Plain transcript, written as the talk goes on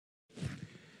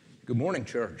Good morning,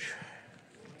 church.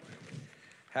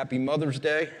 Happy Mother's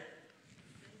Day.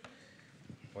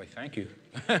 Boy, thank you.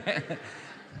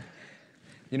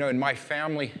 You know, in my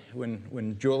family,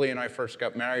 when Julie and I first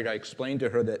got married, I explained to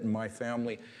her that in my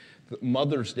family,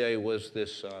 Mother's Day was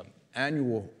this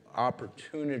annual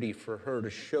opportunity for her to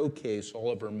showcase all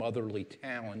of her motherly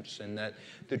talents, and that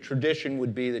the tradition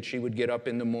would be that she would get up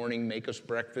in the morning, make us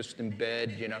breakfast in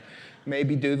bed, you know,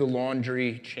 maybe do the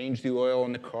laundry, change the oil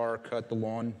in the car, cut the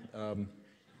lawn.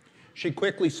 She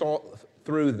quickly saw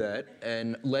through that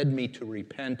and led me to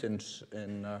repentance,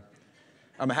 and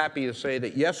I'm happy to say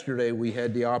that yesterday we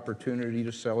had the opportunity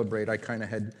to celebrate. I kind of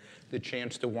had the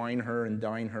chance to wine her and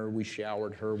dine her. We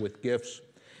showered her with gifts.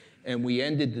 And we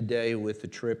ended the day with a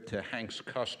trip to Hank's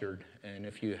Custard. And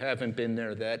if you haven't been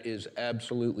there, that is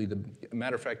absolutely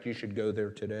matter of fact, you should go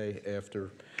there today after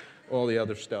all the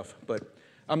other stuff. But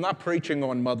I'm not preaching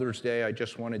on Mother's Day. I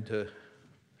just wanted to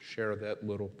share that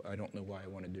little, I don't know why I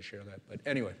wanted to share that. But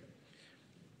anyway,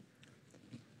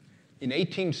 in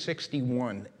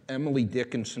 1861, Emily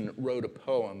Dickinson wrote a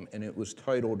poem, and it was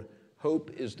titled, "Hope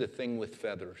is the Thing with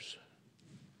Feathers."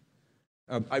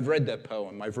 I've read that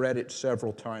poem. I've read it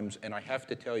several times, and I have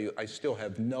to tell you, I still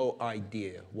have no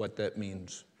idea what that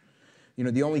means. You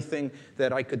know, the only thing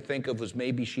that I could think of was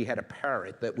maybe she had a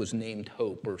parrot that was named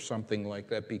Hope or something like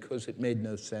that, because it made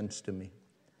no sense to me.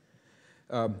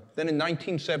 Then in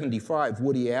 1975,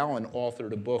 Woody Allen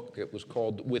authored a book that was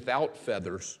called Without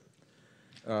Feathers.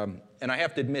 And I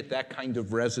have to admit, that kind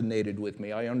of resonated with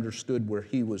me. I understood where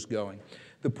he was going.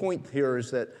 The point here is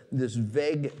that this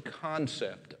vague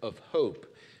concept of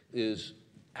hope is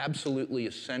absolutely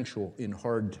essential in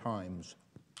hard times.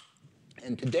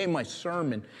 And today my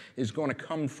sermon is going to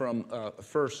come from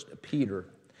 1 Peter.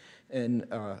 And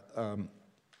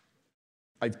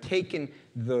I've taken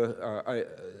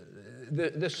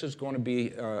this is going to be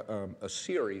a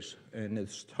series, and the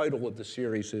title of the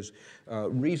series is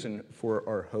Reason for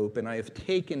Our Hope. And I have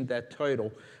taken that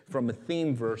title from a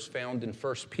theme verse found in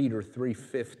 1 Peter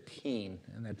 3:15.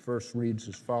 And that verse reads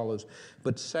as follows: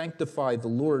 "But sanctify the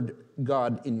Lord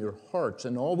God in your hearts,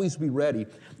 and always be ready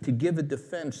to give a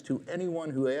defense to anyone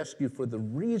who asks you for the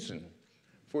reason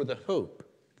for the hope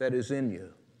that is in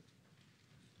you."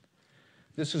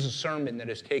 This is a sermon that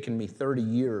has taken me 30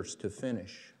 years to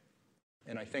finish,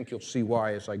 and I think you'll see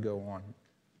why as I go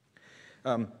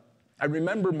on. I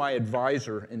remember my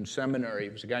advisor in seminary. He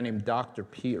was a guy named Dr.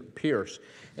 Pierce,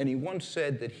 and he once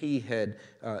said that he had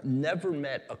never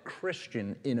met a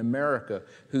Christian in America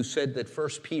who said that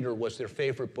 1 Peter was their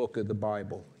favorite book of the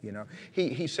Bible. You know,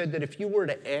 he said that if you were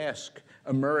to ask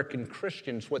American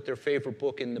Christians what their favorite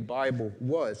book in the Bible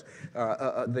was,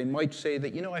 they might say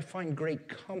that, you know, I find great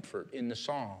comfort in the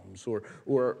Psalms,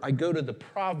 or I go to the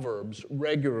Proverbs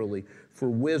regularly for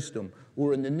wisdom,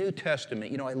 or in the New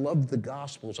Testament, you know, I love the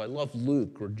Gospels, I love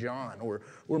Luke or John, or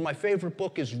my favorite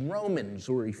book is Romans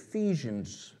or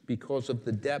Ephesians because of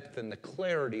the depth and the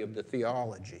clarity of the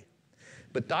theology.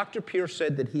 But Dr. Pierce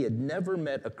said that he had never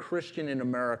met a Christian in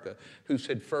America who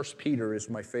said 1 Peter is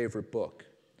my favorite book.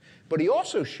 But he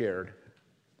also shared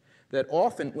that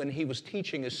often when he was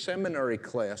teaching a seminary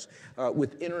class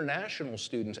with international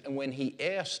students, and when he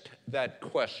asked that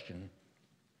question,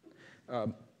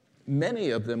 many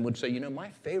of them would say, you know, my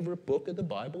favorite book of the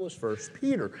Bible is 1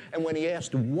 Peter. And when he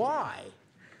asked why,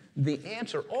 the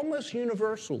answer almost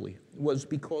universally was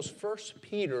because 1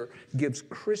 Peter gives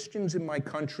Christians in my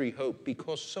country hope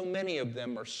because so many of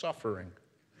them are suffering.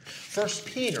 1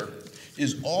 Peter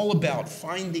is all about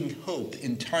finding hope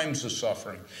in times of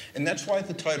suffering. And that's why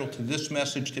the title to this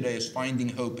message today is Finding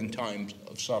Hope in Times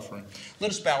of Suffering. Let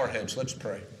us bow our heads. Let's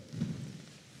pray.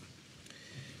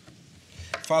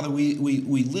 Father, we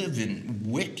live in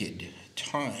wicked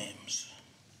times.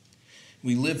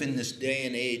 We live in this day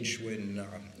and age when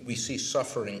we see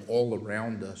suffering all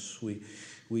around us.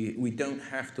 We don't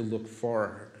have to look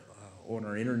far on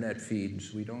our internet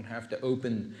feeds. We don't have to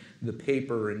open the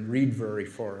paper and read very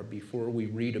far before we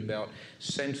read about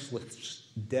senseless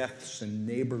deaths in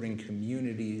neighboring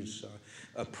communities,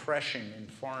 oppression in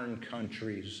foreign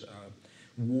countries,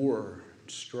 war,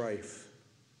 strife.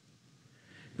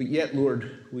 But yet,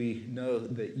 Lord, we know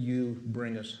that you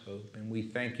bring us hope, and we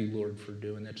thank you, Lord, for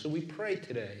doing that. So we pray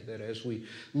today that as we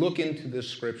look into this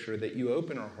scripture, that you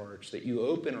open our hearts, that you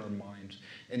open our minds,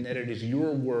 and that it is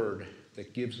your word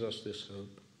that gives us this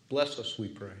hope. Bless us, we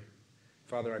pray.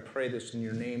 Father, I pray this in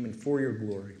your name and for your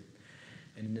glory,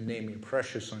 and in the name of your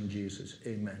precious Son, Jesus.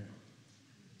 Amen.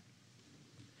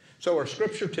 So our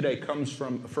scripture today comes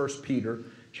from 1 Peter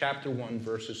chapter 1,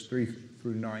 verses 3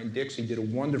 through 9. Dixie did a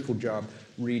wonderful job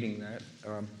reading that.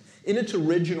 In its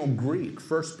original Greek,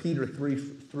 1 Peter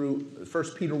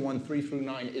 1 3 through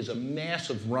 9 is a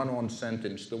massive run-on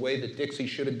sentence. The way that Dixie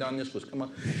should have done this was come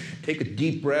on, take a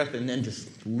deep breath and then just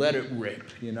let it rip,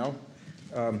 you know?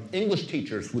 English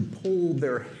teachers would pull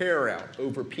their hair out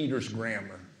over Peter's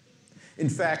grammar. In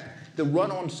fact, the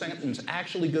run-on sentence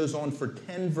actually goes on for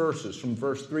 10 verses, from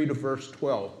verse 3 to verse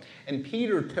 12. And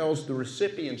Peter tells the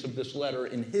recipients of this letter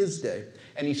in his day,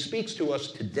 and he speaks to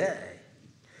us today,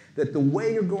 that the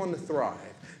way you're going to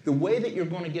thrive, the way that you're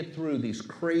going to get through these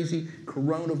crazy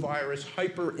coronavirus,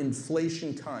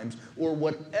 hyperinflation times, or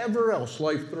whatever else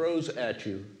life throws at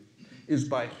you, is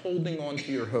by holding on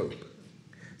to your hope.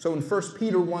 So in 1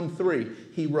 Peter 1:3,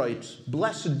 he writes,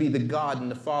 "Blessed be the God and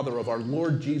the Father of our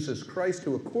Lord Jesus Christ,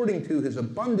 who according to his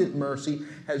abundant mercy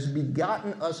has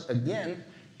begotten us again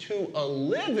to a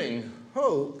living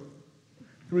hope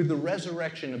through the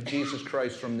resurrection of Jesus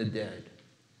Christ from the dead."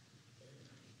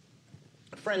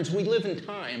 Friends, we live in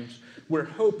times where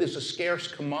hope is a scarce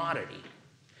commodity.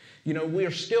 You know, we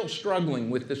are still struggling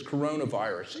with this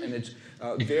coronavirus and its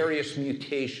various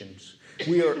mutations.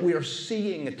 We are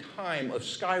seeing a time of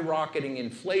skyrocketing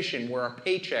inflation where our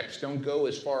paychecks don't go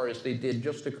as far as they did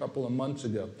just a couple of months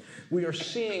ago. We are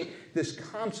seeing this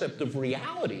concept of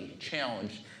reality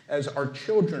challenged as our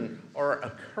children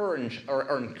are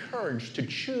encouraged to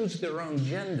choose their own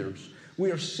genders.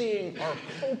 We are seeing our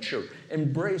culture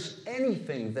embrace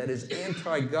anything that is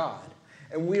anti-God.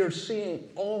 And we are seeing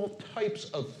all types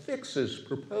of fixes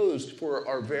proposed for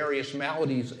our various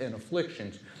maladies and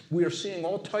afflictions. We are seeing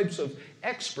all types of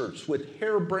experts with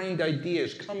harebrained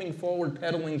ideas coming forward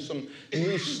peddling some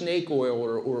new snake oil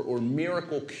or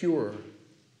miracle cure.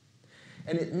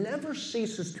 And it never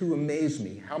ceases to amaze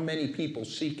me how many people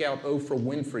seek out Oprah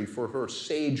Winfrey for her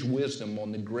sage wisdom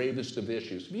on the gravest of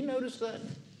issues. Have you noticed that?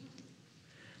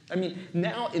 I mean,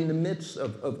 now in the midst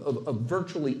of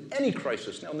virtually any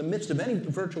crisis,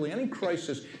 virtually any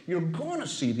crisis, you're going to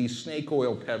see these snake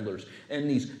oil peddlers and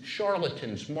these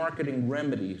charlatans marketing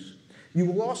remedies. You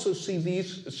will also see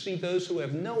those who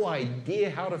have no idea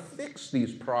how to fix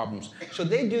these problems. So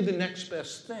they do the next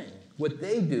best thing. What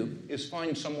they do is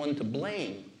find someone to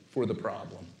blame for the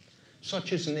problem.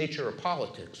 Such is the nature of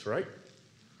politics, right?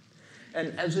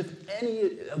 And as if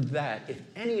any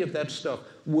of that stuff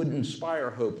would inspire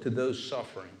hope to those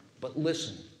suffering. But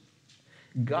listen,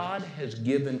 God has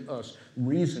given us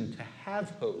reason to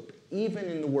have hope, even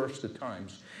in the worst of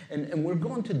times. And we're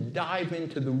going to dive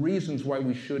into the reasons why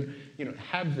we should,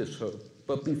 have this hope.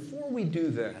 But before we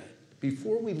do that,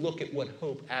 before we look at what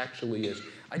hope actually is,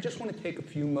 I just want to take a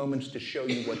few moments to show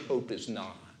you what hope is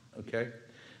not, okay?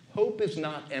 Hope is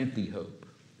not empty hope.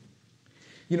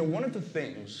 One of the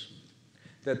things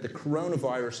that the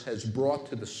coronavirus has brought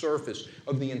to the surface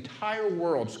of the entire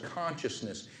world's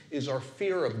consciousness is our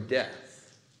fear of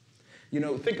death.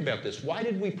 Think about this. Why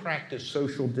did we practice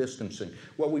social distancing?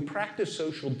 Well, we practiced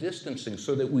social distancing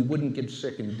so that we wouldn't get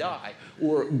sick and die,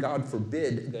 or, God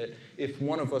forbid, that if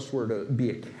one of us were to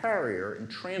be a carrier and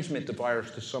transmit the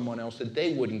virus to someone else, that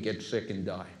they wouldn't get sick and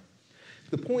die.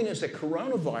 The point is that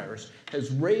coronavirus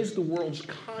has raised the world's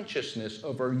consciousness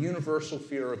of our universal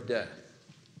fear of death.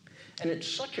 And it's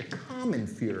such a common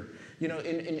fear.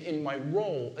 In my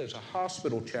role as a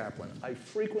hospital chaplain, I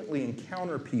frequently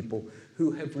encounter people who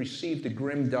have received a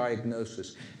grim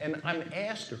diagnosis. And I'm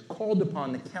asked or called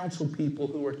upon to counsel people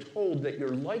who are told that your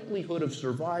likelihood of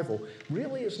survival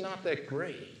really is not that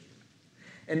great.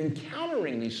 And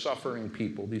encountering these suffering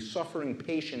people, these suffering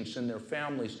patients and their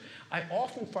families, I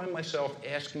often find myself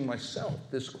asking myself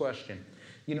this question.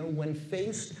 When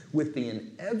faced with the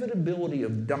inevitability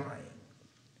of dying,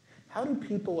 how do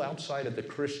people outside of the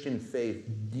Christian faith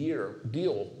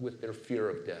deal with their fear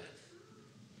of death?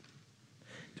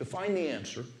 To find the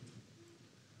answer,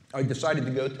 I decided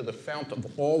to go to the fount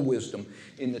of all wisdom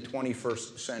in the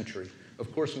 21st century.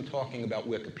 Of course, I'm talking about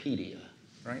Wikipedia,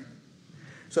 right?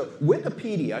 So from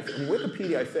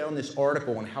Wikipedia, I found this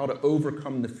article on how to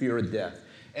overcome the fear of death.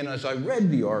 And as I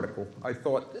read the article, I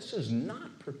thought, this is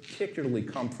not particularly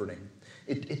comforting.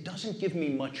 It doesn't give me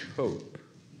much hope.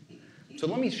 So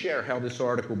let me share how this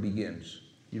article begins.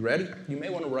 You ready? You may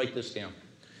want to write this down.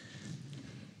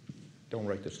 Don't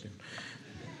write this down.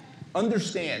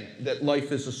 Understand that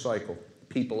life is a cycle.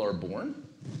 People are born,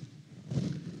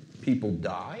 people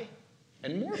die,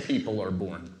 and more people are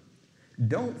born.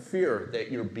 Don't fear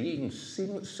that you're being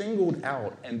singled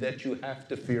out and that you have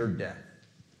to fear death.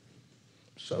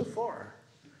 So far,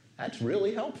 that's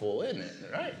really helpful, isn't it?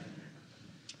 Right?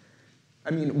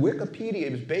 Wikipedia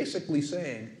is basically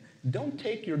saying, don't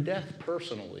take your death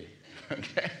personally,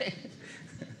 okay?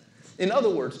 In other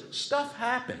words, stuff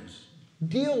happens.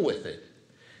 Deal with it.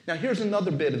 Now, here's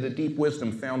another bit of the deep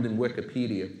wisdom found in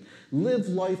Wikipedia. Live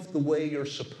life the way you're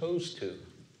supposed to.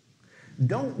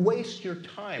 Don't waste your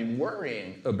time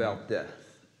worrying about death.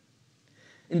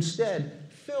 Instead,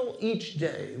 fill each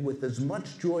day with as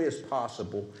much joy as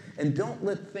possible, and don't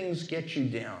let things get you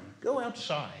down. Go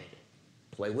outside,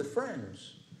 play with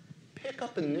friends, pick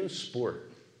up a new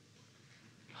sport.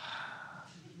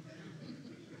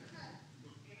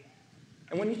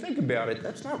 And when you think about it,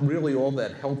 that's not really all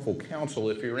that helpful counsel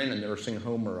if you're in a nursing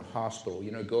home or a hospital.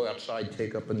 Go outside,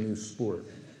 take up a new sport.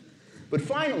 But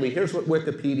finally, here's what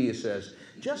Wikipedia says.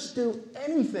 Just do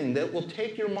anything that will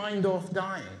take your mind off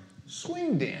dying.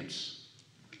 Swing dance.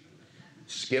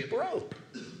 Skip rope.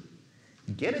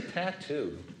 Get a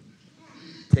tattoo.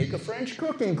 Take a French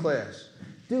cooking class.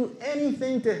 Do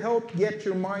anything to help get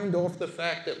your mind off the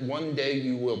fact that one day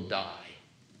you will die.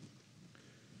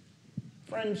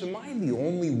 Friends, am I the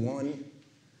only one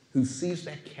who sees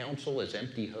that counsel as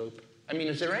empty hope? I mean,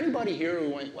 is there anybody here who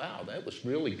went, wow, that was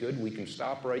really good. We can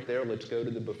stop right there. Let's go to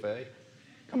the buffet.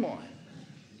 Come on.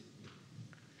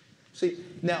 See,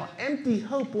 now, empty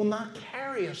hope will not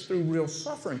carry us through real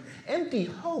suffering. Empty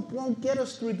hope won't get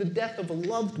us through the death of a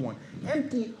loved one.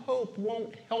 Empty hope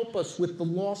won't help us with the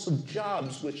loss of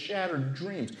jobs, with shattered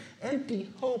dreams. Empty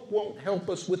hope won't help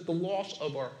us with the loss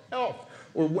of our health,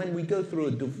 or when we go through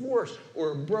a divorce,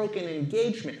 or a broken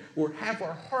engagement, or have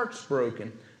our hearts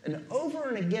broken. And over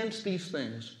and against these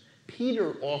things,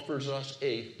 Peter offers us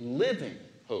a living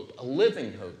hope, a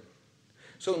living hope.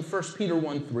 So in 1 Peter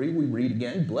 1:3, we read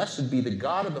again, "Blessed be the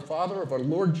God of the Father of our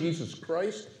Lord Jesus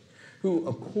Christ, who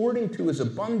according to his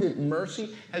abundant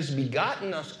mercy has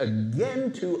begotten us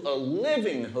again to a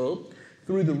living hope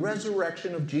through the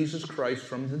resurrection of Jesus Christ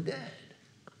from the dead."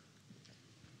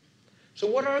 So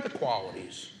what are the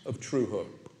qualities of true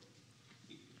hope?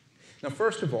 Now,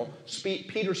 first of all,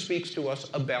 Peter speaks to us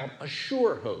about a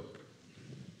sure hope.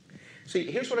 See,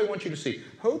 here's what I want you to see.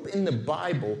 Hope in the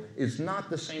Bible is not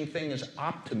the same thing as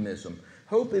optimism.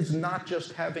 Hope is not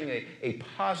just having a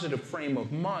positive frame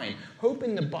of mind. Hope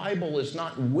in the Bible is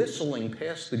not whistling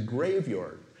past the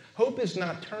graveyard. Hope is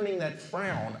not turning that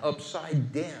frown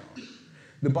upside down.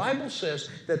 The Bible says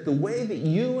that the way that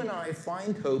you and I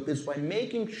find hope is by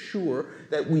making sure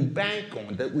that we bank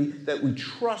on, that we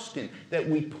trust in, that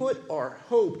we put our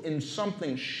hope in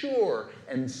something sure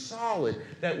and solid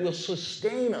that will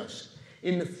sustain us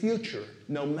in the future,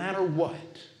 no matter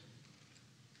what.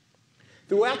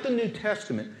 Throughout the New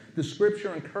Testament, the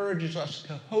Scripture encourages us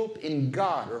to hope in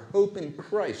God or hope in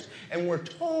Christ. And we're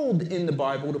told in the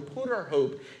Bible to put our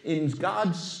hope in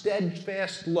God's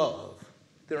steadfast love.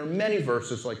 There are many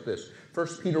verses like this.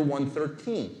 1 Peter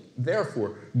 1:13.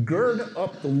 "Therefore, gird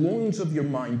up the loins of your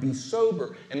mind, be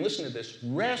sober," and listen to this,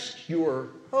 "rest your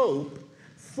hope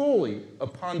fully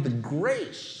upon the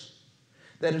grace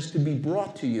that is to be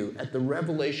brought to you at the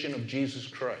revelation of Jesus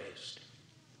Christ."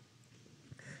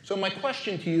 So my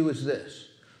question to you is this.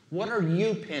 What are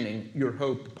you pinning your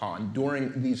hope upon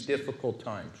during these difficult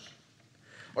times?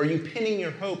 Are you pinning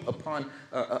your hope upon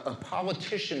a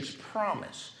politician's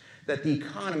promise that the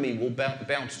economy will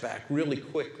bounce back really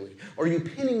quickly? Are you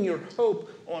pinning your hope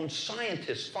on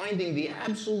scientists finding the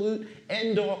absolute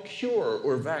end-all cure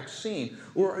or vaccine?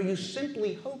 Or are you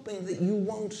simply hoping that you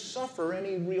won't suffer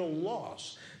any real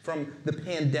loss from the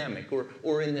pandemic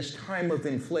or in this time of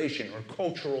inflation or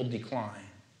cultural decline?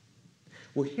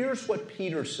 Well, here's what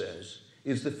Peter says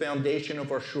is the foundation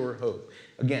of our sure hope.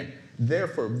 Again,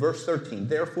 therefore, verse 13,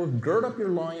 "Therefore, gird up your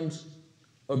loins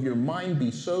of your mind,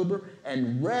 be sober,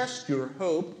 and rest your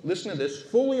hope," listen to this,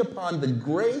 "fully upon the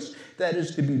grace that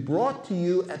is to be brought to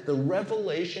you at the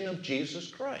revelation of Jesus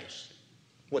Christ."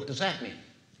 What does that mean?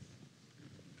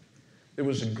 There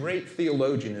was a great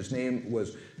theologian, his name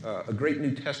was a great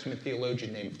New Testament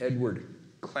theologian named Edward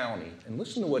Clowney, and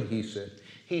listen to what he said.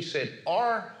 He said,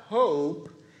 "Our hope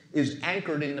is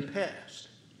anchored in the past.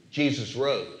 Jesus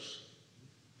rose.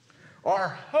 Our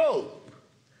hope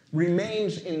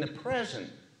remains in the present.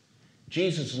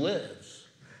 Jesus lives.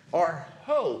 Our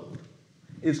hope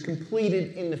is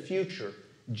completed in the future.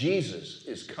 Jesus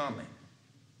is coming."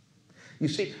 You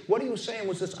see, what he was saying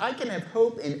was this: I can have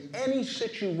hope in any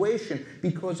situation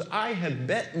because I have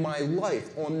bet my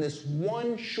life on this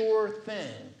one sure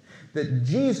thing, that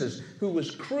Jesus, who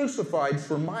was crucified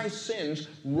for my sins,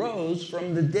 rose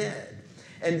from the dead.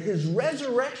 And his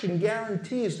resurrection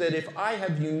guarantees that if I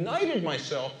have united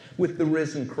myself with the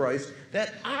risen Christ,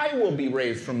 that I will be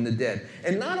raised from the dead.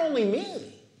 And not only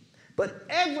me, but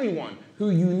everyone who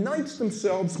unites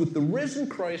themselves with the risen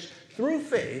Christ through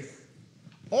faith,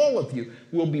 all of you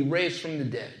will be raised from the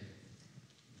dead.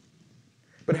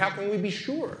 But how can we be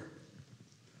sure?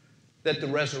 that the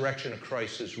resurrection of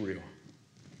Christ is real.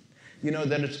 You know,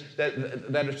 that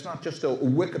it's not just a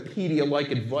Wikipedia-like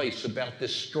advice about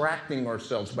distracting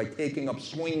ourselves by taking up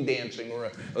swing dancing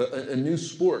or a new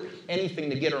sport, anything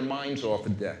to get our minds off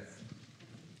of death.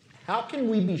 How can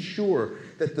we be sure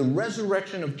that the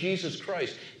resurrection of Jesus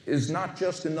Christ is not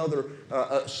just another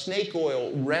snake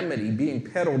oil remedy being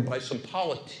peddled by some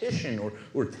politician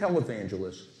or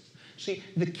televangelist? See,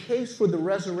 the case for the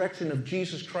resurrection of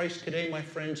Jesus Christ today, my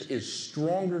friends, is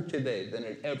stronger today than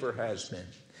it ever has been.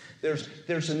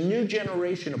 There's a new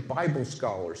generation of Bible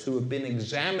scholars who have been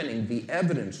examining the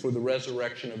evidence for the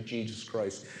resurrection of Jesus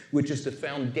Christ, which is the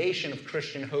foundation of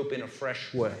Christian hope in a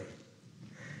fresh way.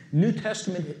 New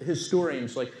Testament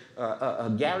historians like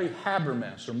Gary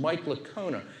Habermas or Mike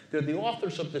Licona, they're the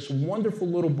authors of this wonderful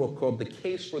little book called The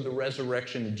Case for the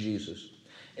Resurrection of Jesus.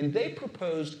 And they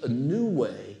proposed a new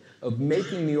way of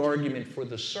making the argument for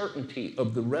the certainty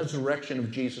of the resurrection of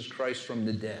Jesus Christ from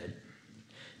the dead.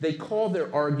 They call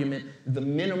their argument the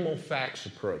minimal facts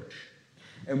approach.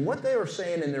 And what they are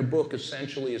saying in their book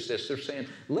essentially is this. They're saying,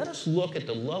 let us look at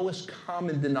the lowest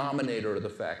common denominator of the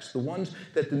facts, the ones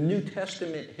that the New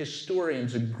Testament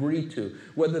historians agree to,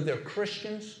 whether they're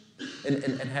Christians and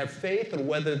have faith or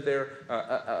whether they're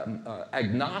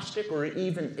agnostic or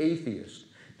even atheist.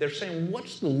 They're saying,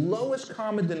 what's the lowest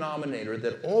common denominator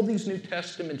that all these New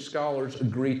Testament scholars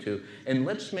agree to, and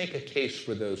let's make a case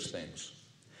for those things.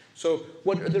 So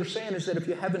what they're saying is that if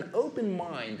you have an open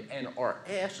mind and are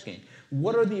asking,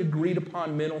 what are the agreed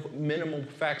upon minimal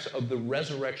facts of the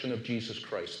resurrection of Jesus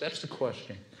Christ? That's the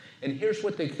question. And here's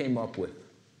what they came up with.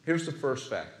 Here's the first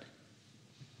fact.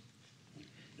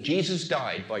 Jesus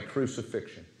died by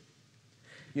crucifixion.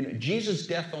 You know, Jesus'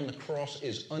 death on the cross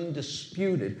is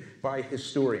undisputed by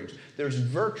historians. There's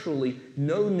virtually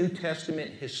no New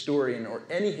Testament historian or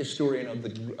any historian of the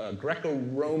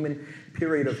Greco-Roman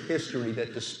period of history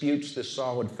that disputes this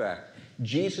solid fact.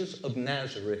 Jesus of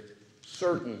Nazareth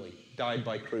certainly died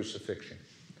by crucifixion.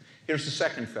 Here's the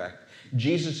second fact.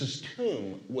 Jesus'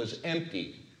 tomb was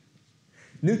empty.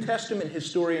 New Testament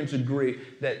historians agree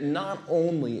that not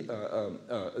only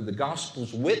the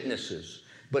Gospels' witnesses,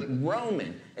 but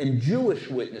Roman and Jewish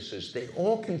witnesses, they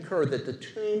all concur that the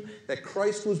tomb that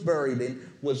Christ was buried in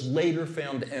was later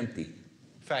found empty.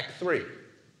 Fact 3,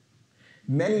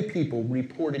 many people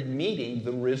reported meeting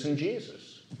the risen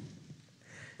Jesus.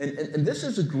 And this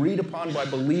is agreed upon by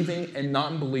believing and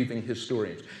non-believing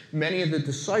historians. Many of the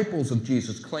disciples of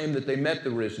Jesus claim that they met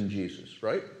the risen Jesus,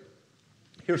 right?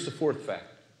 Here's the fourth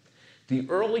fact. The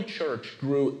early church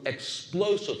grew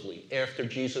explosively after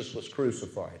Jesus was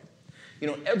crucified. You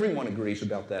know, everyone agrees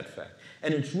about that fact.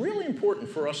 And it's really important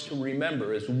for us to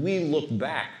remember as we look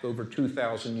back over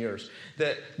 2,000 years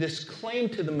that this claim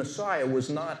to the Messiah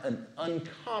was not an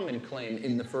uncommon claim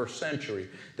in the first century,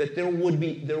 that there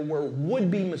were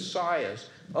would-be messiahs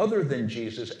other than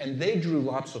Jesus, and they drew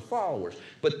lots of followers.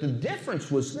 But the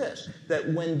difference was this,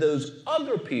 that when those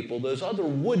other people, those other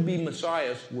would-be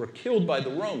messiahs were killed by the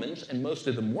Romans, and most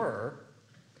of them were,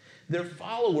 their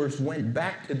followers went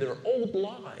back to their old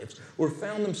lives or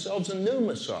found themselves a new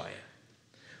Messiah.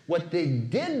 What they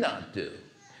did not do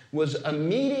was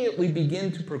immediately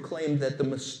begin to proclaim that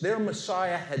their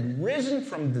Messiah had risen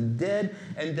from the dead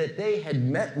and that they had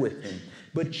met with him.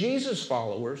 But Jesus'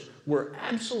 followers were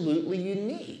absolutely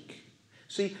unique.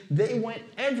 See, they went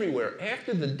everywhere.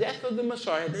 After the death of the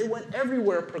Messiah, they went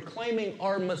everywhere proclaiming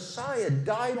our Messiah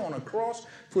died on a cross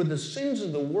for the sins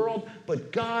of the world,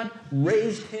 but God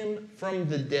raised him from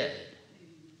the dead.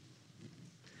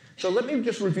 So let me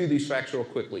just review these facts real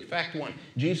quickly. Fact 1,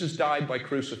 Jesus died by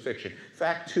crucifixion.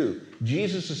 Fact 2,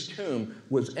 Jesus' tomb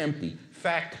was empty.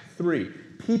 Fact 3,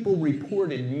 people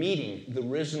reported meeting the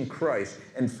risen Christ.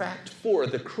 And fact 4,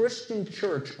 the Christian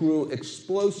church grew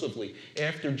explosively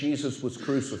after Jesus was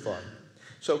crucified.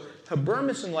 So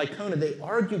Habermas and Licona, they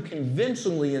argue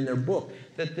convincingly in their book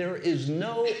that there is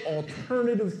no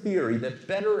alternative theory that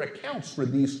better accounts for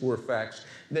these 4 facts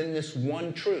than this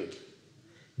one truth.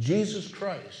 Jesus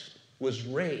Christ was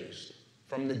raised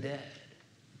from the dead.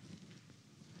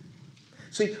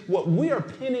 See, what we are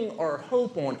pinning our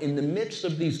hope on in the midst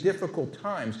of these difficult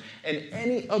times and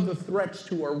any other threats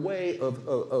to our way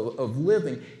of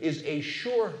living is a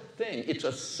sure thing. It's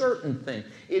a certain thing.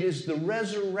 It is the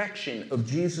resurrection of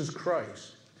Jesus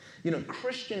Christ. You know,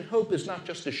 Christian hope is not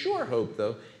just a sure hope,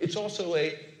 though. It's also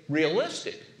a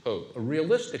realistic hope, a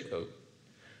realistic hope.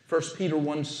 1 Peter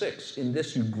 1:6, in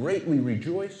this you greatly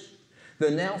rejoice, though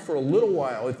now for a little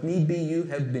while, if need be, you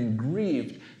have been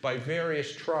grieved by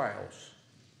various trials.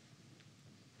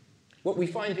 What we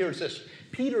find here is this.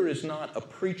 Peter is not a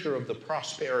preacher of the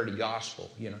prosperity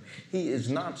gospel. He is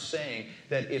not saying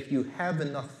that if you have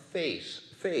enough faith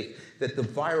that the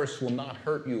virus will not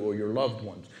hurt you or your loved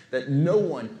ones. That no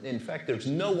one, in fact, there's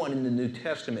no one in the New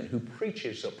Testament who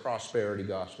preaches a prosperity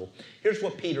gospel. Here's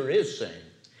what Peter is saying.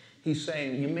 He's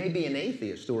saying you may be an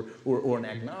atheist or an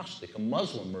agnostic, a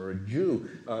Muslim or a Jew.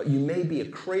 You may be a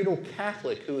cradle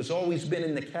Catholic who has always been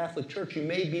in the Catholic Church. You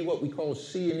may be what we call a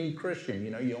C&E Christian.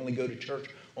 You only go to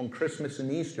church on Christmas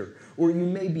and Easter. Or you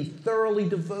may be thoroughly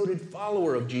devoted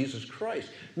follower of Jesus Christ.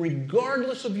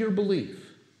 Regardless of your belief,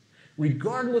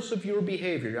 regardless of your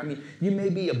behavior. You may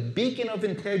be a beacon of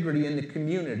integrity in the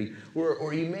community,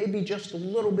 or you may be just a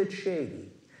little bit shady.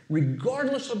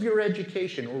 Regardless of your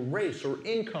education or race or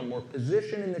income or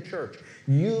position in the church,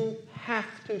 you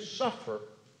have to suffer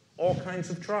all kinds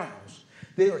of trials.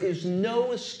 There is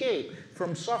no escape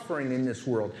from suffering in this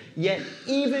world. Yet,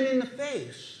 even in the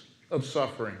face of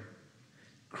suffering,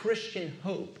 Christian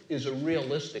hope is a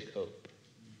realistic hope.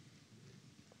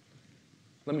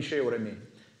 Let me show you what I mean.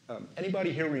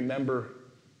 Anybody here remember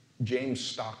James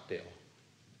Stockdale?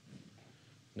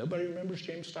 Nobody remembers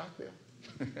James Stockdale?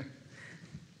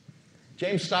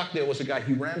 James Stockdale was a guy,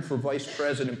 he ran for vice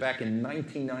president back in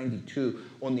 1992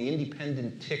 on the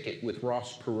independent ticket with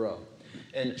Ross Perot.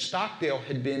 And Stockdale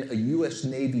had been a U.S.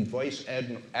 Navy vice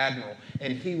admiral,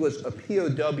 and he was a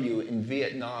POW in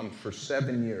Vietnam for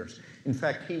 7 years. In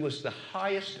fact, he was the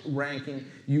highest ranking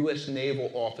U.S. naval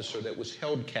officer that was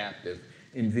held captive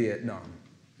in Vietnam.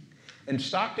 And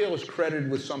Stockdale is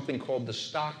credited with something called the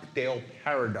Stockdale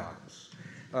Paradox.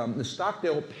 The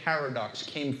Stockdale Paradox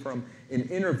came from an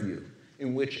interview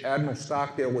in which Admiral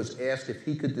Stockdale was asked if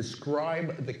he could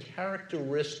describe the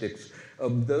characteristics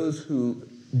of those who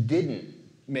didn't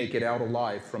make it out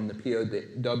alive from the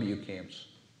POW camps.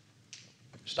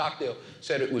 Stockdale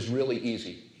said it was really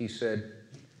easy. He said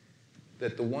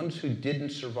that the ones who didn't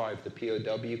survive the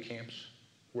POW camps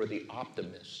were the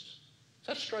optimists.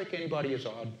 Does that strike anybody as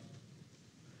odd?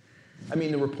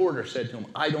 The reporter said to him,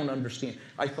 I don't understand.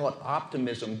 I thought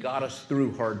optimism got us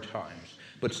through hard times.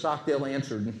 But Stockdale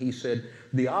answered, and he said,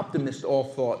 the optimists all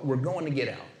thought, we're going to get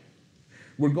out.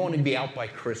 We're going to be out by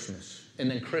Christmas. And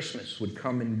then Christmas would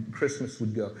come and Christmas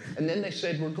would go. And then they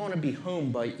said, we're going to be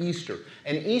home by Easter.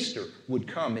 And Easter would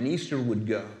come and Easter would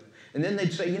go. And then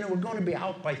they'd say, we're going to be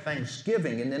out by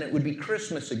Thanksgiving. And then it would be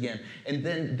Christmas again. And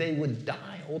then they would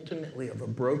die ultimately of a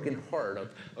broken heart,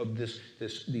 of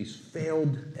these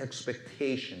failed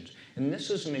expectations. And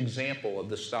this is an example of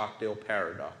the Stockdale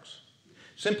Paradox.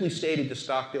 Simply stated, the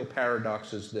Stockdale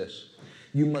Paradox is this.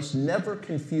 You must never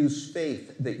confuse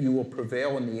faith that you will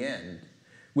prevail in the end,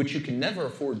 which you can never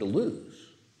afford to lose,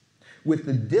 with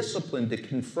the discipline to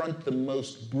confront the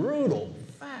most brutal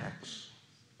facts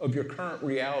of your current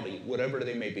reality, whatever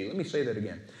they may be. Let me say that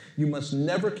again. You must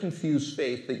never confuse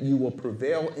faith that you will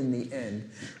prevail in the end,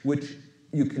 which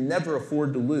you can never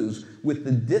afford to lose, with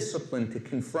the discipline to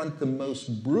confront the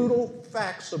most brutal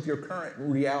facts of your current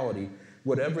reality,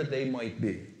 whatever they might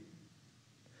be.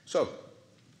 So,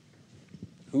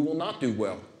 who will not do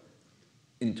well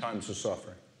in times of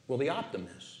suffering? Well, the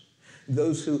optimists.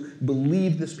 Those who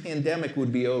believed this pandemic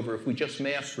would be over if we just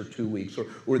masked for 2 weeks,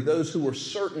 or those who were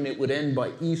certain it would end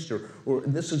by Easter, or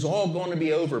this is all going to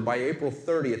be over by April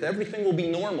 30th. Everything will be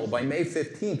normal by May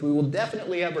 15th. We will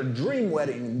definitely have our dream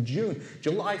wedding in June.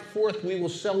 July 4th, we will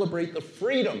celebrate the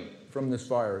freedom from this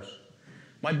virus.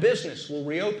 My business will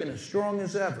reopen as strong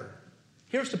as ever.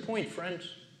 Here's the point, friends.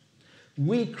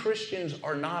 We Christians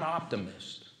are not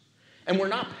optimists. And we're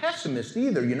not pessimists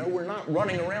either. We're not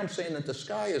running around saying that the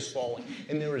sky is falling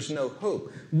and there is no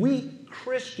hope. We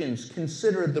Christians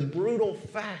consider the brutal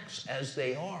facts as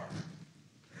they are.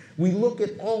 We look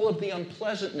at all of the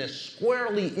unpleasantness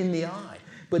squarely in the eye.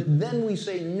 But then we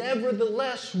say,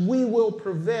 nevertheless, we will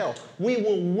prevail. We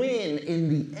will win in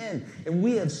the end. And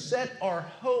we have set our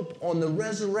hope on the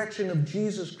resurrection of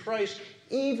Jesus Christ.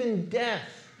 Even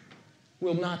death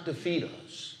will not defeat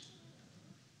us.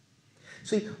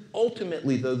 See,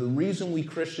 ultimately, though, the reason we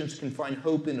Christians can find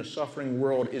hope in a suffering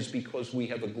world is because we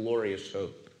have a glorious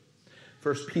hope.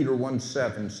 1 Peter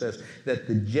 1:7 says that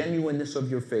the genuineness of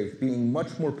your faith, being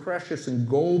much more precious than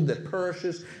gold that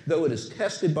perishes, though it is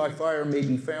tested by fire, may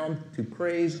be found to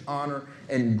praise, honor,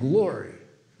 and glory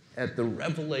at the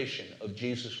revelation of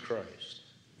Jesus Christ.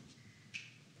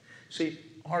 See,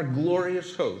 our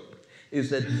glorious hope is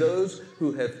that those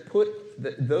who have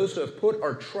put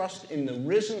our trust in the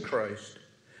risen Christ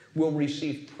will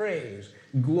receive praise,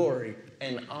 glory,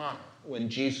 and honor when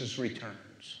Jesus returns.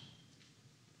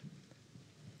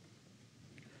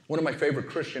 One of my favorite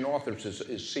Christian authors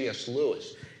is C.S.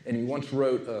 Lewis. And he once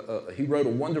wrote, he wrote a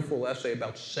wonderful essay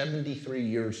about 73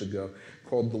 years ago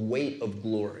called The Weight of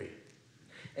Glory.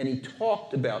 And he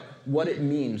talked about what it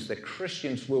means that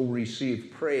Christians will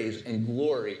receive praise and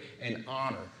glory and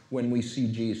honor when we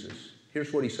see Jesus.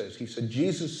 Here's what he says. He said,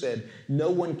 Jesus said, "No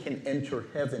one can enter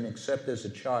heaven except as a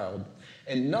child,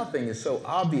 and nothing is so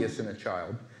obvious in a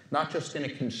child, not just in a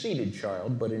conceited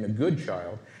child, but in a good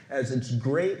child, as its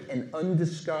great and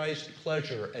undisguised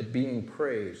pleasure at being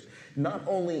praised. Not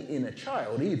only in a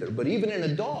child either, but even in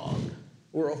a dog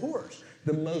or a horse.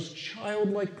 The most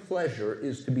childlike pleasure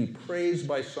is to be praised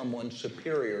by someone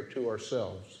superior to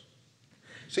ourselves."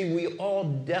 See, we all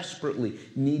desperately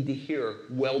need to hear,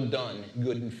 "Well done,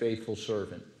 good and faithful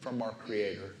servant," from our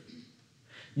Creator.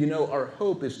 You know, our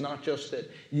hope is not just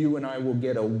that you and I will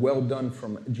get a "well done"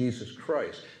 from Jesus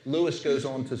Christ. Lewis goes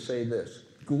on to say this: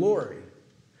 glory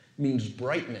means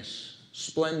brightness,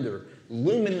 splendor,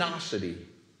 luminosity.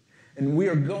 And we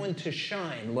are going to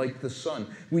shine like the sun.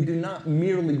 We do not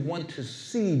merely want to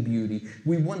see beauty.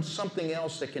 We want something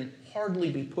else that can hardly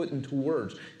be put into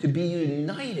words, to be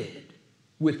united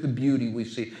with the beauty we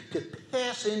see, to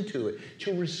pass into it,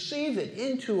 to receive it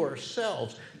into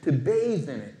ourselves, to bathe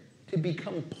in it, to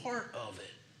become part of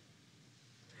it.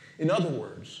 In other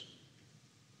words,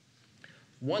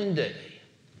 one day,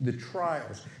 the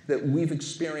trials that we've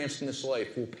experienced in this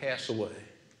life will pass away.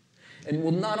 And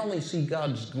we'll not only see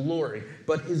God's glory,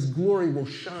 but his glory will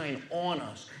shine on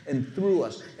us and through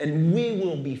us, and we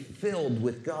will be filled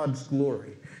with God's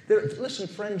glory. Listen,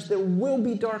 friends, there will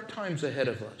be dark times ahead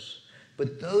of us,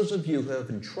 but those of you who have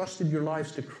entrusted your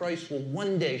lives to Christ will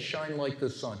one day shine like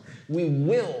the sun. We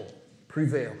will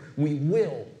prevail. We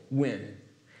will win,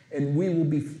 and we will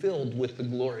be filled with the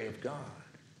glory of God.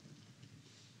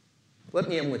 Let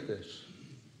me end with this.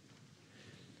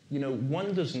 You know,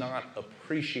 one does not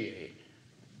appreciate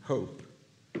hope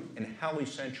and how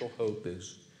essential hope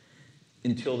is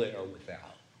until they are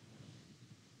without.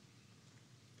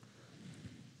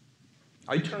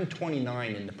 I turned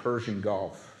 29 in the Persian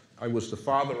Gulf. I was the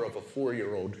father of a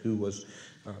 4-year-old who was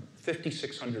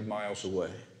 5,600 miles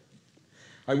away.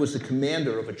 I was the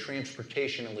commander of a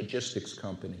transportation and logistics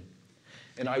company.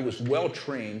 And I was well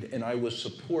trained, and I was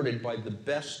supported by the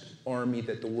best army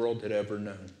that the world had ever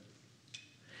known.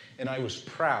 And I was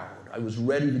proud. I was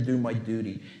ready to do my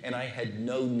duty, and I had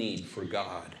no need for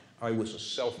God. I was a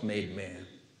self-made man.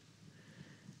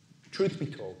 Truth be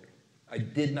told, I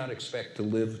did not expect to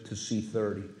live to see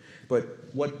 30,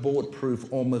 but what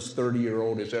bulletproof, almost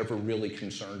 30-year-old is ever really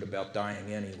concerned about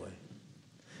dying anyway?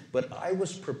 But I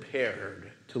was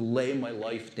prepared to lay my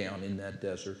life down in that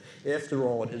desert. After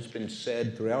all, it has been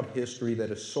said throughout history that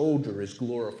a soldier is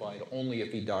glorified only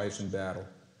if he dies in battle.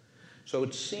 So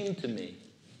it seemed to me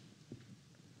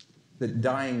that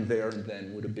dying there and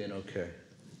then would have been okay.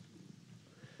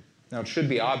 Now, it should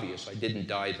be obvious I didn't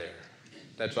die there.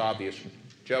 That's obvious.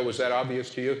 Joe, was that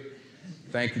obvious to you?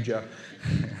 Thank you, Joe.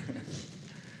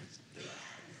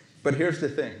 But here's the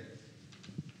thing.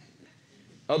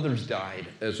 Others died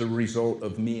as a result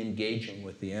of me engaging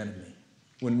with the enemy.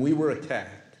 When we were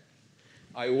attacked,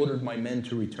 I ordered my men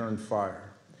to return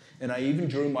fire. And I even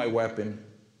drew my weapon,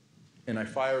 and I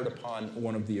fired upon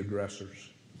one of the aggressors.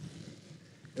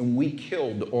 And we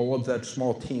killed all of that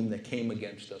small team that came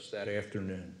against us that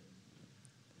afternoon.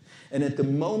 And at the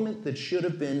moment that should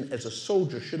have been, as a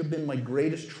soldier, should have been my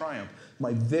greatest triumph,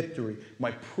 my victory,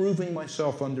 my proving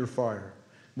myself under fire,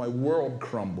 my world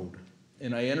crumbled.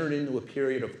 And I entered into a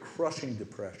period of crushing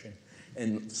depression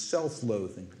and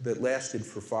self-loathing that lasted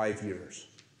for 5 years.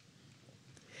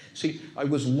 See, I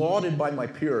was lauded by my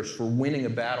peers for winning a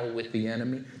battle with the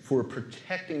enemy, for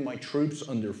protecting my troops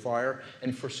under fire,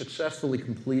 and for successfully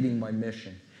completing my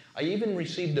mission. I even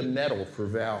received a medal for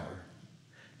valor.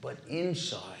 But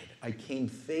inside, I came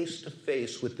face to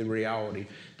face with the reality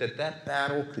that that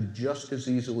battle could just as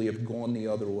easily have gone the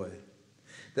other way.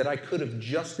 That I could have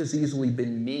just as easily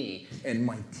been me and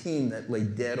my team that lay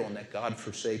dead on that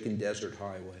God-forsaken desert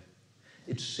highway.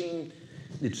 It seemed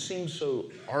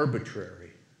so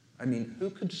arbitrary. I mean, who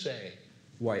could say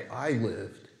why I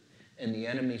lived and the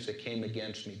enemies that came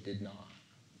against me did not?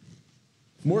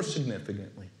 More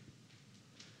significantly,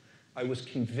 I was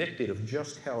convicted of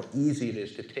just how easy it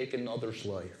is to take another's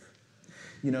life.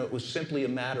 You know, it was simply a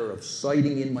matter of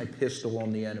sighting in my pistol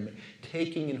on the enemy,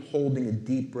 taking and holding a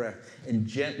deep breath, and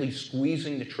gently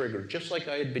squeezing the trigger, just like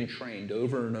I had been trained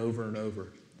over and over and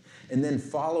over. And then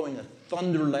following a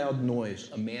thunder-loud noise,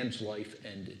 a man's life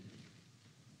ended.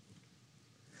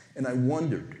 And I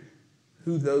wondered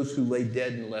who those who lay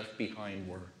dead and left behind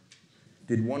were.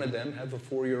 Did one of them have a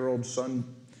 4-year-old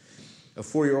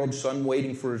son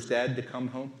waiting for his dad to come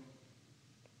home?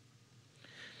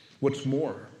 What's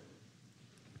more,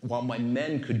 while my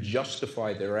men could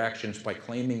justify their actions by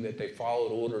claiming that they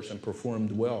followed orders and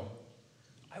performed well,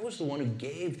 I was the one who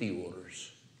gave the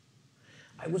orders.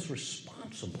 I was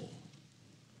responsible.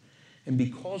 And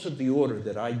because of the order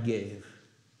that I gave,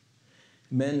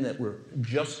 men that were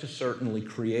just as certainly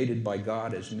created by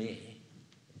God as me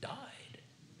died.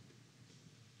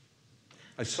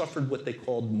 I suffered what they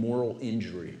called moral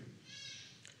injury.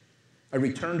 I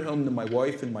returned home to my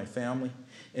wife and my family,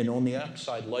 and on the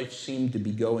outside, life seemed to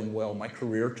be going well. My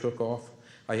career took off.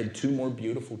 I had 2 more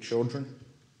beautiful children.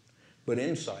 But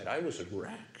inside, I was a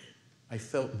wreck. I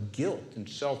felt guilt and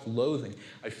self-loathing.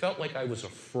 I felt like I was a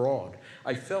fraud.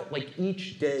 I felt like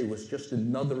each day was just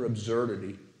another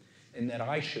absurdity, and that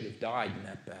I should have died in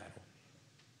that battle.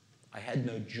 I had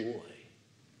no joy.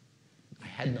 I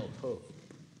had no hope.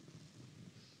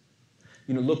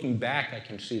 You know, looking back, I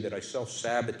can see that I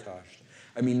self-sabotaged.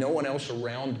 I mean, no one else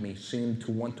around me seemed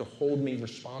to want to hold me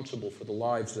responsible for the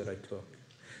lives that I took.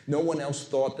 No one else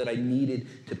thought that I needed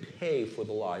to pay for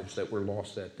the lives that were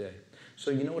lost that day.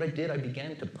 So you know what I did? I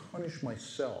began to punish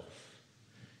myself.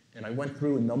 And I went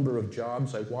through a number of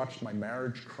jobs. I watched my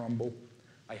marriage crumble.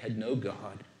 I had no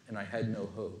God, and I had no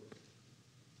hope.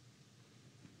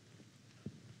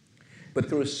 But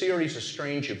through a series of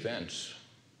strange events,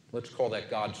 let's call that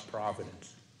God's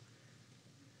providence,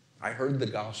 I heard the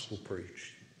gospel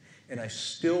preached. And I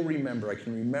still remember, I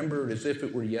can remember it as if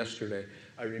it were yesterday.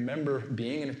 I remember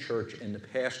being in a church and the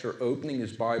pastor opening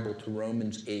his Bible to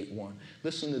Romans 8:1.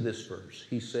 Listen to this verse.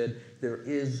 He said, "There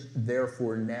is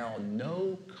therefore now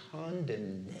no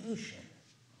condemnation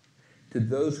to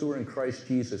those who are in Christ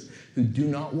Jesus, who do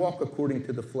not walk according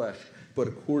to the flesh, but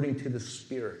according to the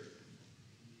Spirit."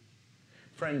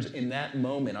 Friends, in that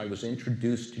moment, I was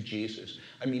introduced to Jesus.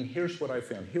 I mean, here's what I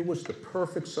found. Here was the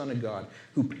perfect Son of God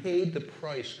who paid the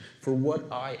price for what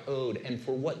I owed and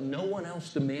for what no one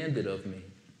else demanded of me.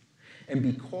 And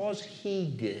because he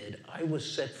did, I was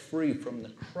set free from the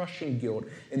crushing guilt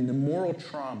and the moral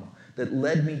trauma that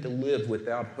led me to live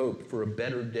without hope for a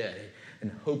better day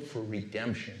and hope for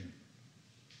redemption.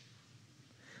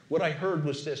 What I heard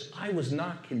was this: I was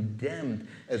not condemned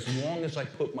as long as I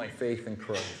put my faith in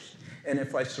Christ. And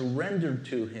if I surrendered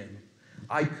to him,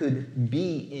 I could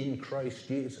be in Christ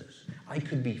Jesus. I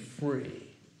could be free.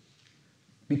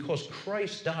 Because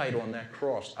Christ died on that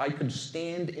cross, I could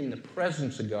stand in the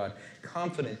presence of God,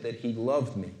 confident that he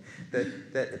loved me,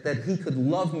 that he could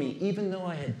love me even though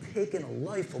I had taken a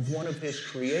life of one of his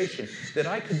creation, that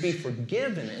I could be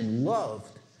forgiven and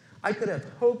loved. I could have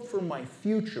hope for my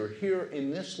future here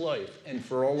in this life and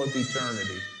for all of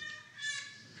eternity.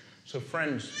 So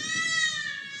friends,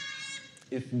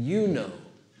 if you know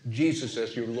Jesus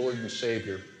as your Lord and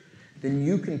Savior, then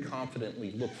you can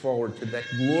confidently look forward to that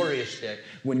glorious day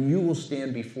when you will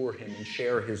stand before him and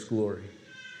share his glory.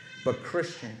 But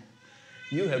Christian,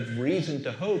 you have reason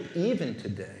to hope even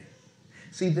today.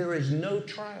 See, there is no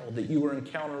trial that you will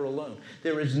encounter alone.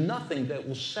 There is nothing that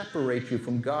will separate you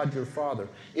from God your Father.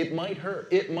 It might hurt.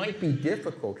 It might be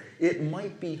difficult. It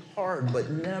might be hard, but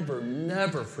never,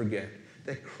 never forget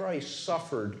that Christ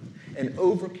suffered and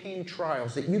overcame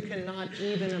trials that you cannot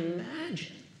even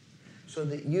imagine so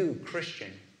that you,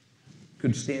 Christian,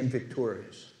 could stand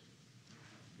victorious.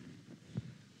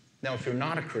 Now, if you're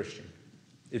not a Christian,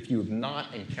 if you have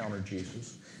not encountered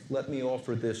Jesus, let me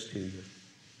offer this to you.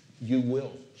 You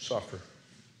will suffer.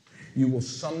 You will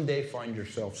someday find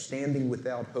yourself standing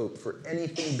without hope for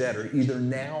anything better, either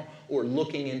now or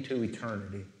looking into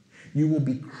eternity. You will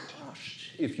be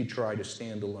crushed if you try to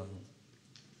stand alone.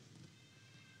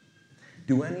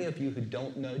 Do any of you who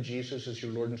don't know Jesus as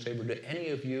your Lord and Savior, do any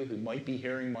of you who might be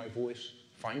hearing my voice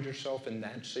find yourself in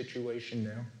that situation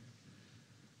now?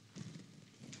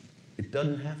 It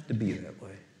doesn't have to be that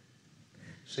way.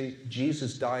 See,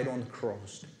 Jesus died on the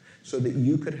cross so that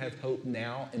you could have hope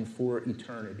now and for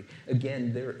eternity.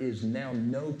 Again, there is now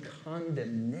no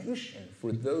condemnation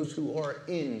for those who are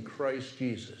in Christ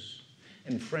Jesus.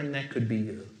 And friend, that could be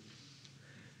you.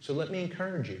 So let me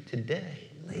encourage you today,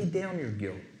 lay down your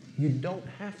guilt. You don't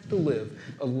have to live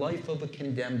a life of a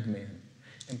condemned man.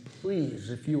 And please,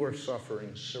 if you are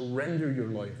suffering, surrender your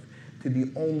life to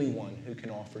the only one who can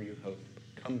offer you hope.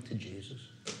 Come to Jesus.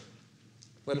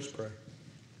 Let us pray.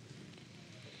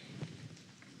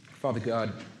 Father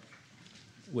God,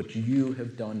 what you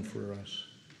have done for us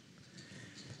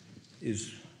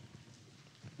is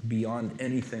beyond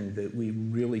anything that we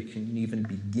really can even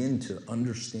begin to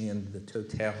understand the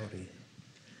totality.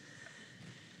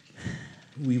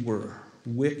 We were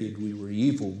wicked, we were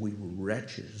evil, we were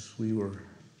wretches, we were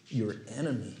your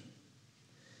enemy.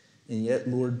 And yet,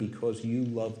 Lord, because you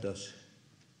loved us,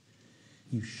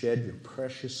 You shed your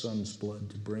precious Son's blood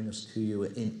to bring us to you,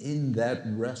 and in that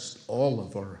rests all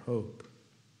of our hope.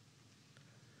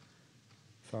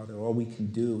 Father, all we can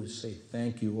do is say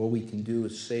thank you. All we can do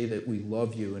is say that we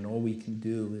love you, and all we can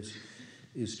do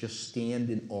is just stand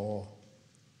in awe.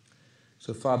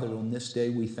 So, Father, on this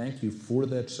day, we thank you for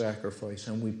that sacrifice,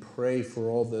 and we pray for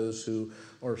all those who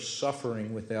are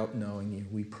suffering without knowing you.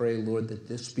 We pray, Lord, that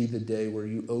this be the day where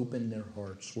you open their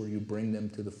hearts, where you bring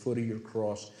them to the foot of your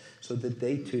cross, so that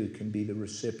they too can be the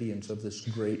recipients of this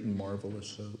great and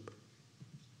marvelous hope.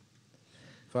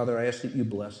 Father, I ask that you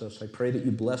bless us. I pray that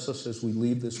you bless us as we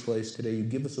leave this place today. You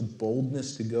give us a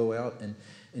boldness to go out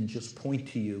and just point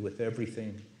to you with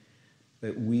everything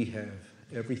that we have,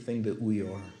 everything that we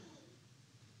are.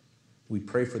 We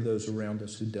pray for those around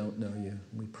us who don't know you.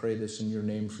 We pray this in your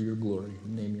name for your glory.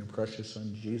 In the name of your precious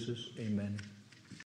Son, Jesus. Amen.